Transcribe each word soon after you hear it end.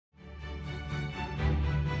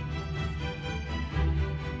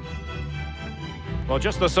Well,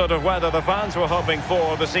 just the sort of weather the fans were hoping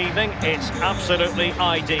for this evening. It's absolutely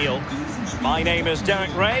ideal. My name is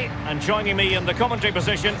Derek Ray, and joining me in the commentary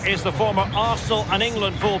position is the former Arsenal and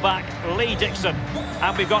England fullback, Lee Dixon.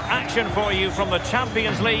 And we've got action for you from the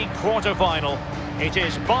Champions League quarter-final. It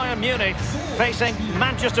is Bayern Munich facing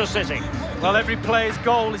Manchester City. Well, every player's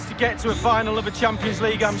goal is to get to a final of a Champions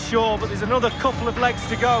League, I'm sure, but there's another couple of legs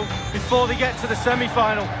to go before they get to the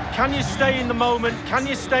semi-final. Can you stay in the moment? Can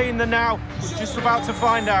you stay in the now? We're just about to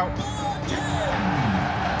find out.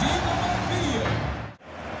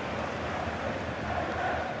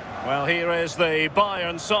 Well, here is the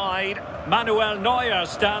Bayern side. Manuel Neuer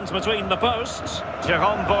stands between the posts.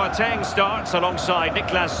 Jerome Boateng starts alongside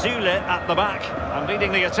Niklas Süle at the back. And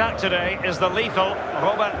leading the attack today is the lethal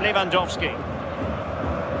Robert Lewandowski.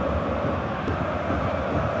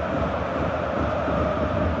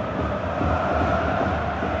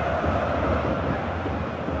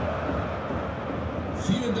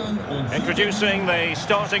 Introducing the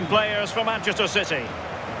starting players for Manchester City.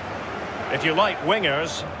 If you like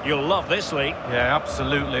wingers, you'll love this league. Yeah,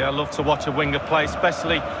 absolutely. I love to watch a winger play,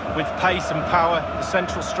 especially with pace and power. The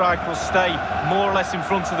central striker will stay more or less in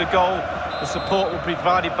front of the goal. The support will be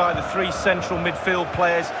provided by the three central midfield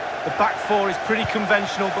players. The back four is pretty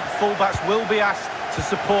conventional, but the fullbacks will be asked to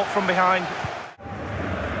support from behind.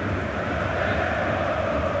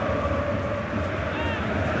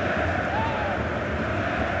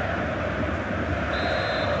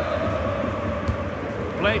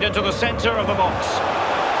 Played into the centre of the box.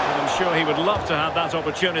 And I'm sure he would love to have that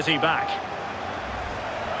opportunity back.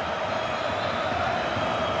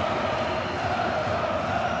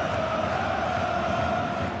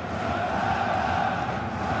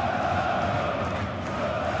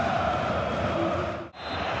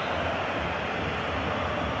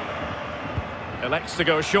 Elects to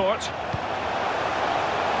go short.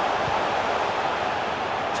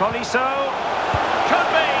 Tolisso. Could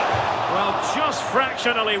be. Well, just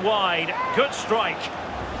fractionally wide. Good strike.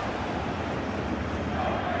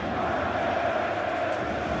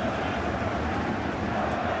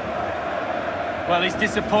 Well, he's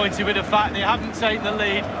disappointed with the fact they haven't taken the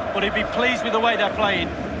lead, but he'd be pleased with the way they're playing.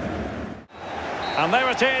 And there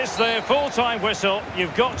it is, the full-time whistle.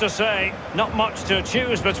 You've got to say, not much to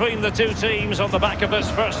choose between the two teams on the back of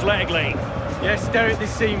this first leg, Lee. Yes, Derek,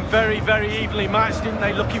 this seemed very, very evenly matched, didn't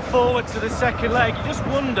they? Looking forward to the second leg. You just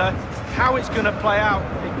wonder how it's going to play out.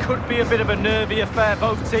 It could be a bit of a nervy affair.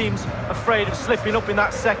 Both teams afraid of slipping up in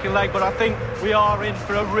that second leg, but I think we are in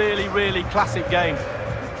for a really, really classic game.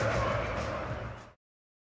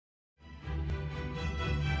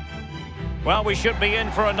 Well, we should be in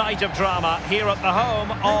for a night of drama here at the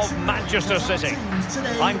home of Manchester City.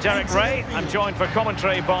 I'm Derek Ray. I'm joined for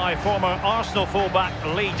commentary by former Arsenal fullback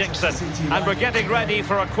Lee Dixon. And we're getting ready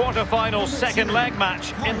for a quarter-final second leg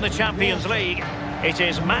match in the Champions League. It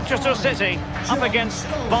is Manchester City up against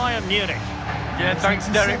Bayern Munich. Yeah, thanks,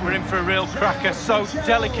 Derek. We're in for a real cracker. So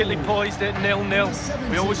delicately poised at 0-0.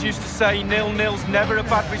 We always used to say 0-0's never a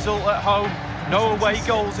bad result at home. No away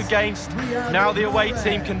goals against. Now the away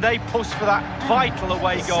team, can they push for that vital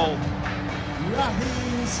away goal?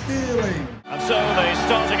 And so the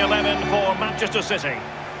starting 11 for Manchester City.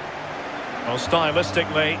 Well,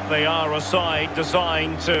 stylistically, they are a side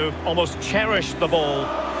designed to almost cherish the ball.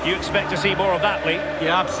 Do you expect to see more of that, Lee?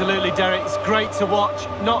 Yeah, absolutely, Derek. It's great to watch.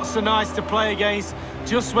 Not so nice to play against.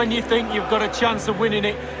 Just when you think you've got a chance of winning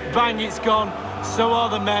it, bang, it's gone. So are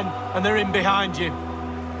the men, and they're in behind you.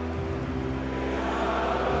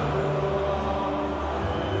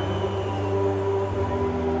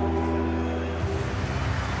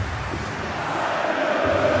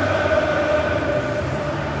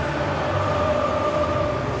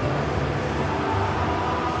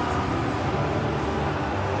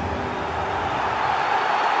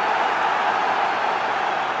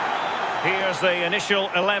 Here's the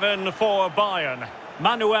initial 11 for Bayern.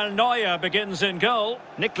 Manuel Neuer begins in goal.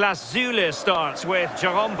 Niklas Süle starts with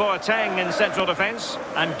Jerome Boateng in central defence.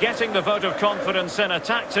 And getting the vote of confidence in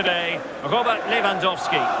attack today, Robert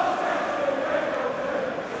Lewandowski.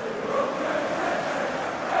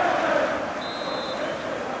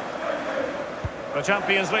 The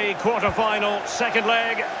Champions League quarter-final second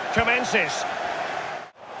leg commences.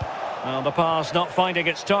 Well, the pass not finding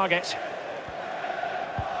its target.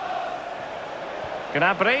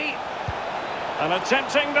 Gnabry, and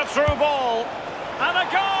attempting the through ball, and a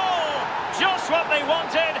goal! Just what they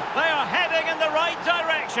wanted, they are heading in the right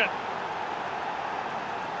direction.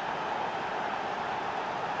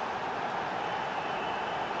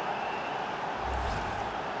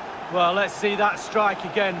 Well, let's see that strike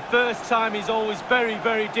again. First time is always very,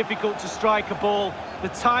 very difficult to strike a ball. The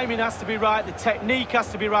timing has to be right, the technique has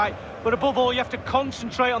to be right, but above all, you have to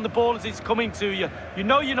concentrate on the ball as it's coming to you. You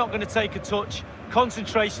know you're not going to take a touch.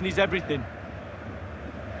 Concentration is everything.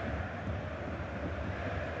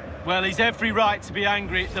 Well, he's every right to be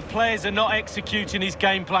angry. The players are not executing his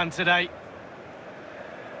game plan today.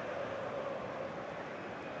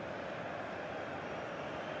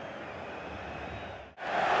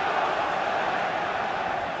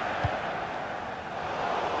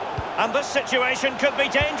 And this situation could be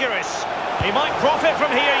dangerous. He might profit from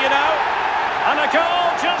here, you know. And a goal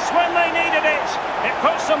just when they needed it. It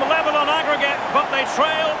puts them level on aggregate, but they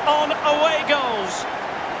trail on away goals.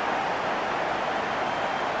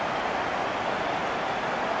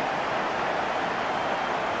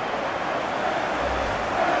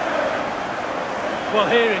 Well,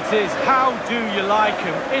 here it is. How do you like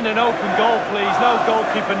him? In an open goal, please. No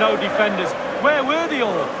goalkeeper, no defenders. Where were they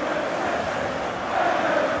all?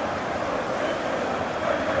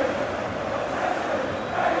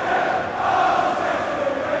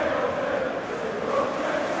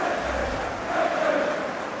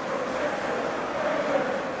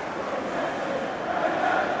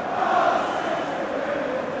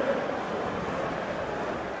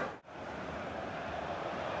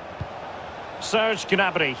 Serge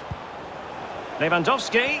Gnabry.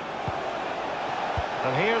 Lewandowski.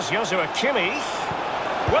 And here's Joshua Kimmich.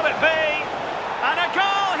 Will it be? And a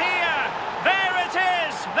goal here! There it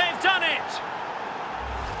is! They've done it!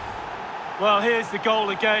 Well, here's the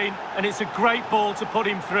goal again, and it's a great ball to put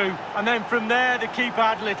him through. And then from there, the keeper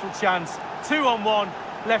had little chance. 2-on-1,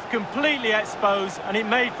 left completely exposed, and it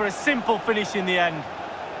made for a simple finish in the end.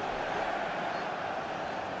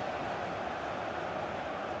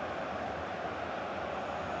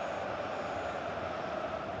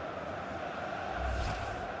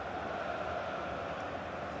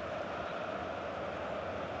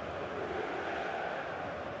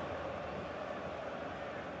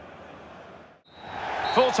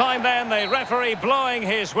 Full time then, the referee blowing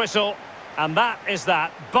his whistle, and that is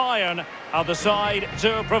that. Bayern are the side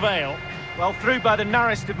to prevail. Well, through by the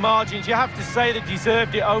narrowest of margins, you have to say they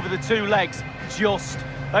deserved it over the two legs. Just.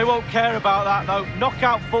 They won't care about that, though.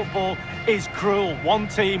 Knockout football is cruel. One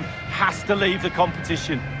team has to leave the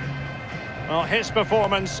competition. Well, his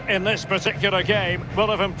performance in this particular game will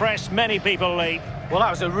have impressed many people, Lee. Well,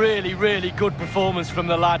 that was a really, really good performance from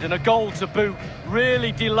the lad, and a goal to boot.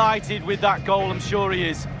 Really delighted with that goal, I'm sure he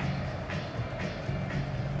is.